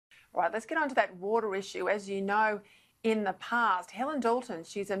Right, let's get on to that water issue. As you know, in the past, Helen Dalton,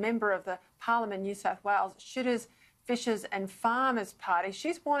 she's a member of the Parliament New South Wales Shooters, Fishers and Farmers Party.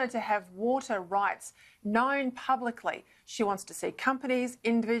 She's wanted to have water rights known publicly. She wants to see companies,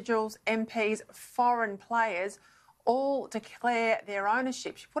 individuals, MPs, foreign players all declare their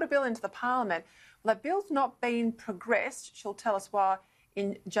ownership. She put a bill into the Parliament. Well, that bill's not been progressed. She'll tell us why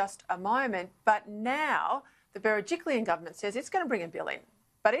in just a moment. But now the Berejiklian government says it's going to bring a bill in.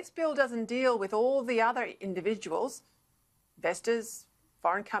 But its bill doesn't deal with all the other individuals, investors,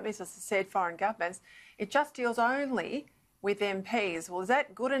 foreign companies, as I said, foreign governments. It just deals only with MPs. Well, is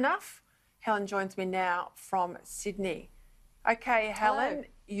that good enough? Helen joins me now from Sydney. OK, Helen, hello.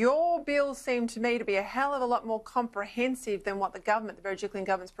 Your bill seemed to me to be a hell of a lot more comprehensive than what the government, the Berejiklian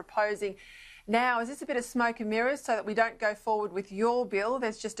government's proposing. Now, is this a bit of smoke and mirrors so that we don't go forward with your bill?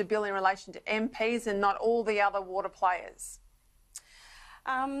 There's just a bill in relation to MPs and not all the other water players.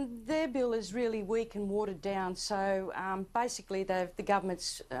 Their bill is really weak and watered down, so basically the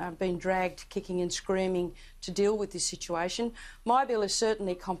government's been dragged kicking and screaming to deal with this situation. My bill is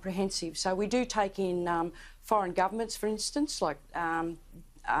certainly comprehensive, so we do take in foreign governments, for instance, like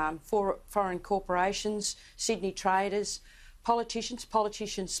foreign corporations, Sydney traders, politicians'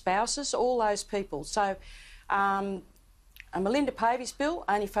 spouses, all those people. So Melinda Pavey's bill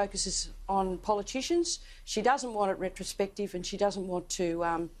only focuses on politicians. She doesn't want it retrospective, and she doesn't want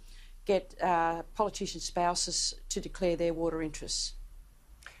to get politician spouses to declare their water interests.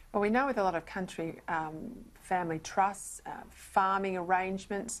 Well, we know with a lot of country family trusts, farming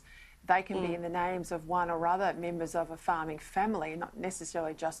arrangements, they can be in the names of one or other members of a farming family, not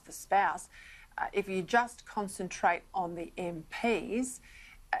necessarily just the spouse. If you just concentrate on the MPs,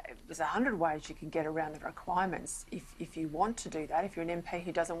 there's 100 ways you can get around the requirements if you want to do that, if you're an MP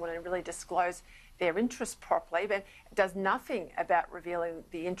who doesn't want to really disclose their interests properly, but does nothing about revealing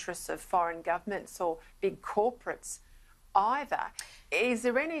the interests of foreign governments or big corporates either. Is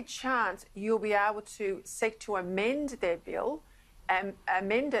there any chance you'll be able to seek to amend their bill and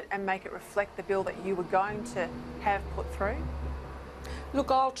amend it and make it reflect the bill that you were going to have put through? Look,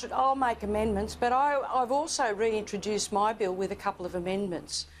 I'll make amendments, but I've also reintroduced my bill with a couple of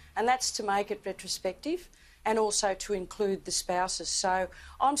amendments, and that's to make it retrospective and also to include the spouses. So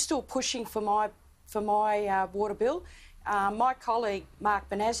I'm still pushing for my water bill. My colleague Mark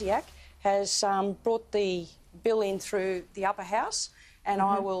Benasiak has brought the bill in through the upper house, and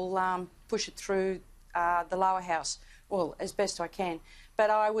I will push it through the lower house, well, as best I can. But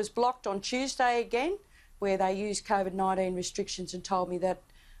I was blocked on Tuesday again, where they used COVID-19 restrictions and told me that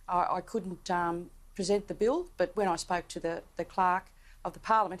I couldn't present the bill. But when I spoke to the clerk of the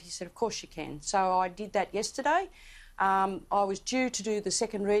Parliament, he said, of course you can. So I did that yesterday. I was due to do the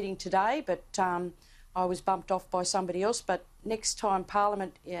second reading today, but I was bumped off by somebody else. But next time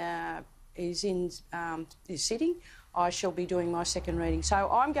Parliament is sitting, I shall be doing my second reading.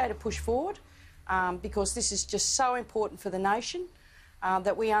 So I'm going to push forward because this is just so important for the nation.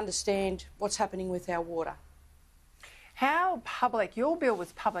 That we understand what's happening with our water. How public, your bill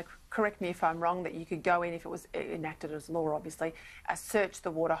was public, correct me if I'm wrong, that you could go in, if it was enacted as law obviously, search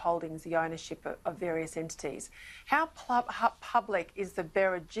the water holdings, the ownership of various entities. How public is the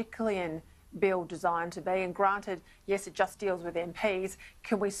Berejiklian bill designed to be? And granted, yes, it just deals with MPs.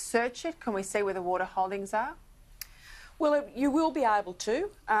 Can we search it? Can we see where the water holdings are? Well, you will be able to.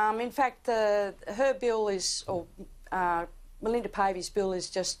 In fact, her bill is, Melinda Pavey's bill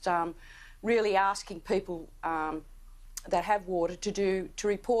is just really asking people that have water to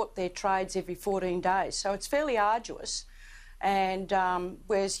report their trades every 14 days. So it's fairly arduous. And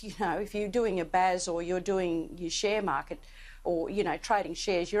whereas, you know, if you're doing a BAS or you're doing your share market or, you know, trading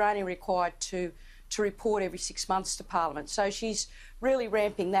shares, you're only required to report every 6 months to Parliament. So she's really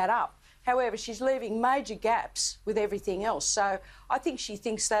ramping that up. However, she's leaving major gaps with everything else. So I think she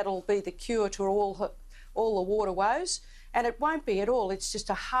thinks that'll be the cure to all the water woes. And it won't be at all. It's just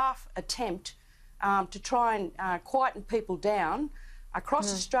a half attempt to try and quieten people down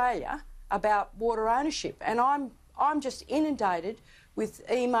across Australia about water ownership. And I'm just inundated with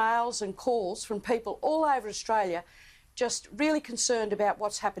emails and calls from people all over Australia just really concerned about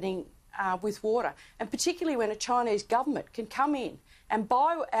what's happening with water, and particularly when a Chinese government can come in and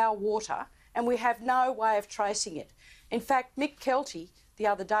buy our water and we have no way of tracing it. In fact, Mick Kelty, the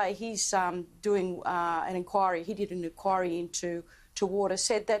other day, he's doing an inquiry. He did an inquiry into water.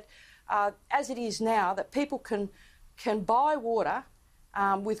 Said that as it is now, that people can buy water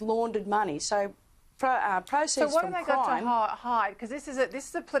with laundered money. So proceeds from crime. So what have they got to hide? Because this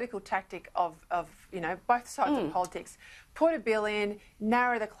is a political tactic of you know, both sides of politics. put a bill in,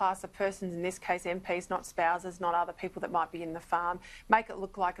 narrow the class of persons, in this case MPs, not spouses, not other people that might be in the farm, make it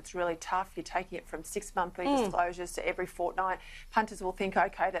look like it's really tough. You're taking it from 6 monthly disclosures to every fortnight. Punters will think,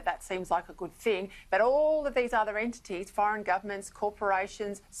 okay, that seems like a good thing. But all of these other entities, foreign governments,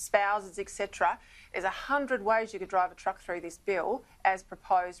 corporations, spouses, etc., there's 100 ways you could drive a truck through this bill as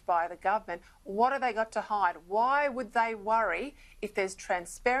proposed by the government. What have they got to hide? Why would they worry if there's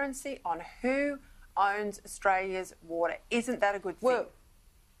transparency on who owns Australia's water? Isn't that a good thing? Well,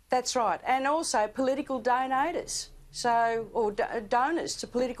 that's right. And also political donors, or donors to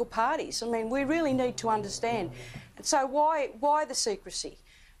political parties. I mean, we really need to understand. So why the secrecy?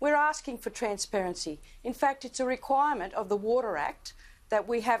 We're asking for transparency. In fact, it's a requirement of the Water Act that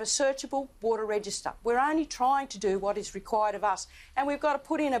we have a searchable water register. We're only trying to do what is required of us, and we've got to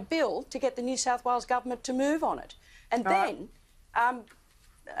put in a bill to get the New South Wales government to move on it. And then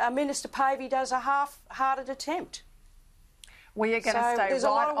Minister Pavey does a half-hearted attempt. We are going to stay there's a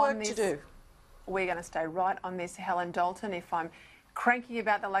lot right of work on this. to do. We're going to stay right on this, Helen Dalton. If I'm cranky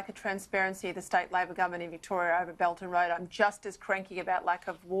about the lack of transparency of the state Labor government in Victoria over Belton Road, I'm just as cranky about lack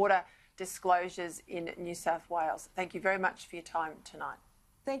of water disclosures in New South Wales. Thank you very much for your time tonight.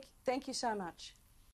 Thank you so much.